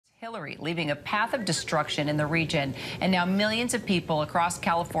Hillary, leaving a path of destruction in the region. And now millions of people across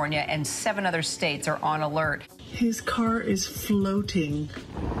California and 7 other states are on alert. His car is floating.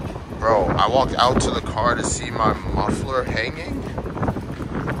 Bro, I walked out to the car to see my muffler hanging.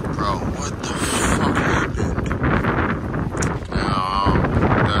 Bro, what the fuck happened?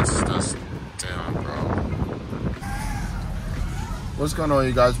 That's damn, bro. What's going on,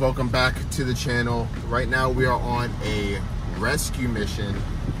 you guys? Welcome back to the channel. Right now we are on a rescue mission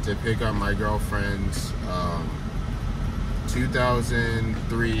to pick up my girlfriend's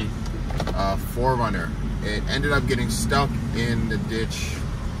 2003 4Runner. It ended up getting stuck in the ditch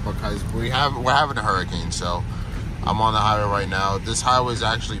because we're having a hurricane, so I'm on the highway right now. This highway is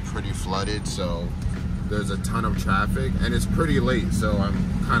actually pretty flooded, so there's a ton of traffic and it's pretty late, so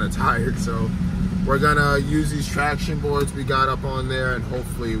I'm kind of tired. So we're gonna use these traction boards we got up on there and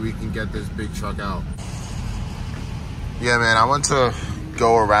hopefully we can get this big truck out. Yeah, man, I went to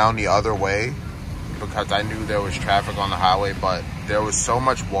go around the other way because I knew there was traffic on the highway, but there was so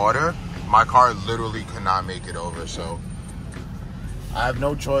much water, my car literally could not make it over. So I have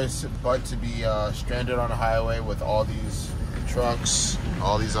no choice but to be stranded on the highway with all these trucks,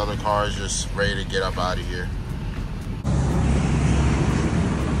 all these other cars just ready to get up out of here.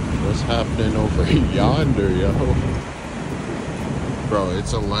 What's happening over yonder, yo? Bro,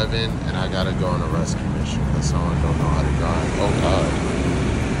 it's 11 and I gotta go on a rescue mission because someone don't know how to drive. Oh God.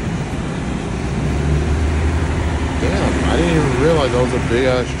 Damn, I didn't even realize that was a big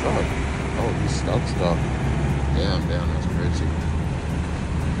ass truck. Oh, he's stuck stuff. Damn, that's crazy.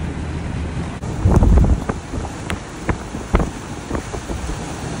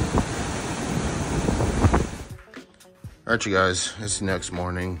 Alright, you guys, it's the next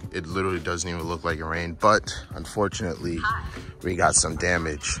morning. It literally doesn't even look like it rained, but unfortunately, we got some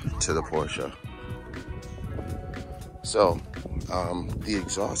damage to the Porsche. So, the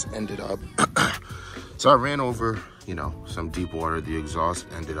exhaust ended up, so I ran over, you know, some deep water. The exhaust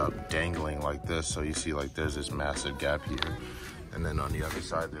ended up dangling like this. So you see, like, there's this massive gap here. And then on the other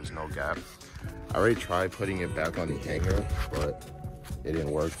side, there's no gap. I already tried putting it back on the hanger, but it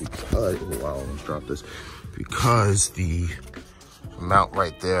didn't work because, wow, I almost dropped this. Because the mount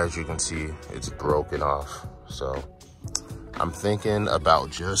right there, as you can see, it's broken off. So I'm thinking about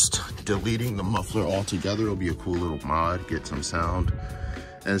just deleting the muffler altogether. It'll be a cool little mod, get some sound.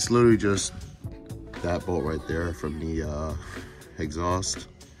 And it's literally just that bolt right there from the exhaust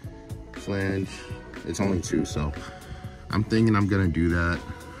flange. It's only 2, so I'm thinking I'm gonna do that.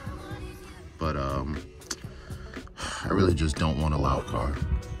 But I really just don't want a loud car.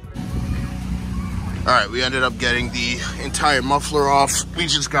 All right, we ended up getting the entire muffler off. We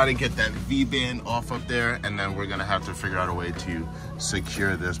just gotta get that V-band off up there, and then we're gonna have to figure out a way to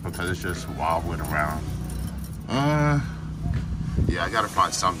secure this because it's just wobbling around. Yeah, I gotta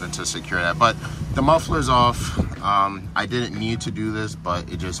find something to secure that, but the muffler's off. I didn't need to do this, but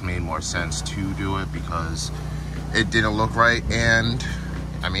it just made more sense to do it because it didn't look right, and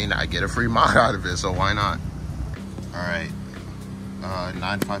I mean, I get a free mod out of it, so why not? All right,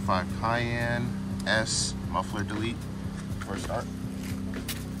 955 Cayenne S muffler delete for start.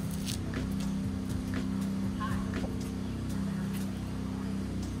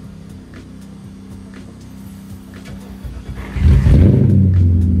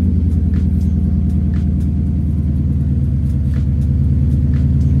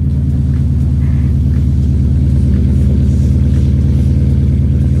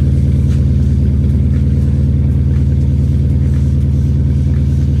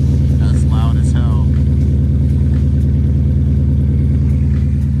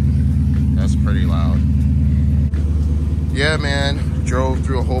 Yeah, man, drove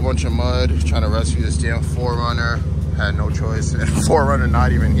through a whole bunch of mud trying to rescue this damn 4Runner. Had no choice, and 4Runner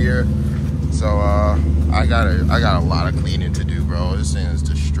not even here. So I got a lot of cleaning to do, bro. This thing is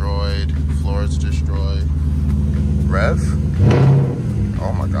destroyed, floor is destroyed. Rev?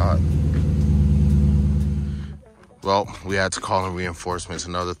 Oh my God. Well, we had to call in reinforcements.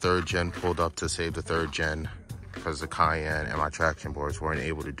 Another 3rd gen pulled up to save the 3rd gen because the Cayenne and my traction boards weren't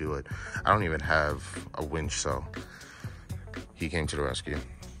able to do it. I don't even have a winch, so he came to the rescue.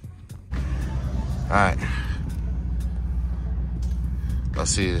 All right.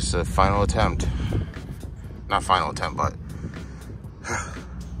 Let's see, it's a final attempt. Not final attempt, but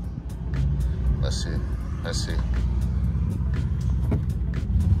let's see.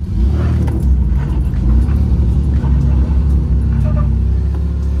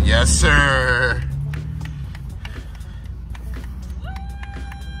 Yes, sir.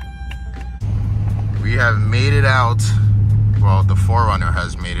 We have made it out. Well, the 4Runner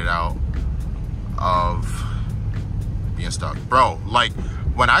has made it out of being stuck. Bro, like,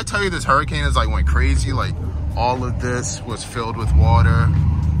 when I tell you this hurricane is like went crazy, like all of this was filled with water.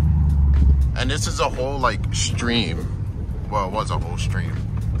 And this is a whole like stream. Well, it was a whole stream.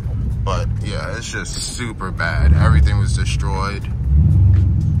 But yeah, it's just super bad. Everything was destroyed.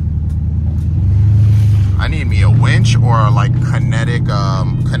 I need me a winch or like kinetic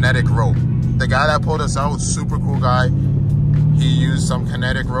rope. The guy that pulled us out, super cool guy. He used some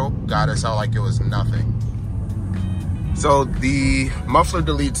kinetic rope, got us out like it was nothing. So the muffler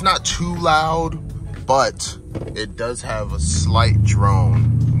delete's not too loud, but it does have a slight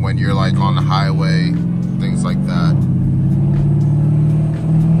drone when you're like on the highway, things like that.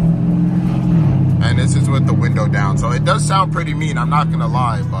 And this is with the window down. So it does sound pretty mean, I'm not gonna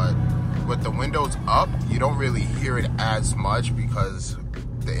lie, but with the windows up, you don't really hear it as much because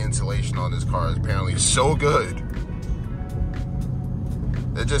the insulation on this car is apparently so good.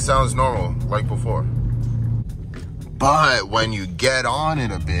 It just sounds normal, like before. But when you get on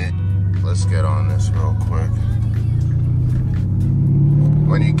it a bit, let's get on this real quick.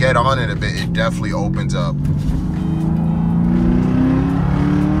 When you get on it a bit, it definitely opens up.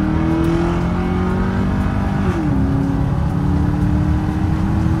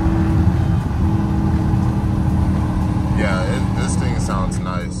 Yeah, this thing sounds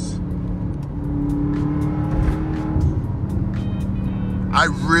nice. I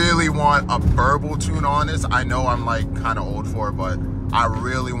really want a burble tune on this. I know I'm like kind of old for it, but I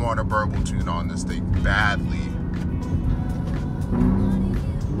really want a burble tune on this thing badly.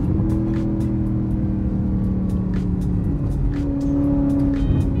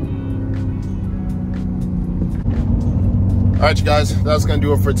 All right, you guys, that's gonna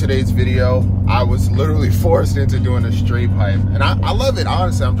do it for today's video. I was literally forced into doing a straight pipe, and I love it,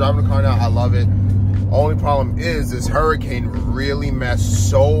 honestly. I'm driving the car now, I love it. Only problem is this hurricane really messed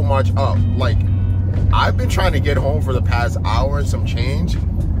so much up. Like, I've been trying to get home for the past hour and some change,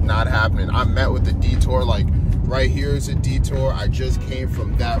 not happening. I met with the detour, like right here is a detour. I just came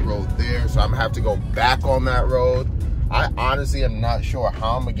from that road there, so I'm gonna have to go back on that road. I honestly am not sure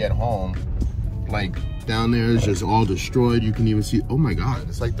how I'm gonna get home. Like, down there is just all destroyed. You can even see, oh my God,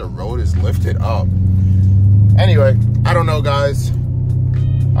 it's like the road is lifted up. Anyway, I don't know, guys.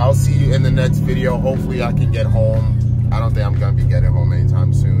 I'll see you in the next video. Hopefully I can get home. I don't think I'm gonna be getting home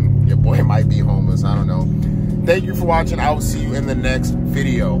anytime soon. Your boy might be homeless, I don't know. Thank you for watching. I will see you in the next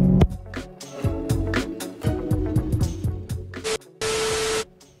video.